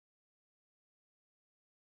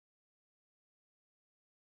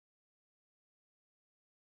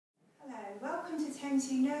Hello, welcome to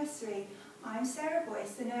 10-2 Nursery. I'm Sarah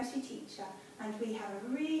Boyce, the nursery teacher, and we have a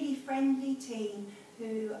really friendly team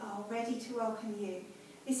who are ready to welcome you.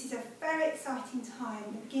 This is a very exciting time,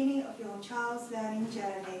 the beginning of your child's learning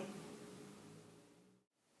journey.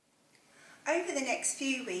 Over the next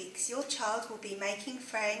few weeks, your child will be making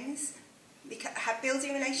friends,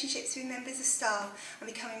 building relationships with members of staff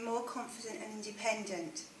and becoming more confident and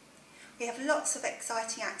independent. We have lots of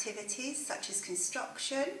exciting activities such as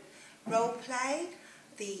construction, role play,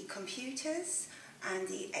 the computers, and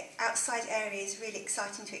the outside area is really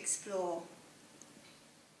exciting to explore.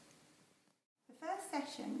 The first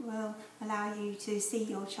session will allow you to see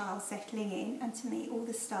your child settling in and to meet all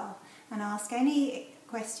the staff and ask any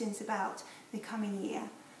questions about the coming year.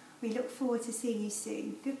 We look forward to seeing you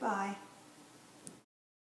soon. Goodbye.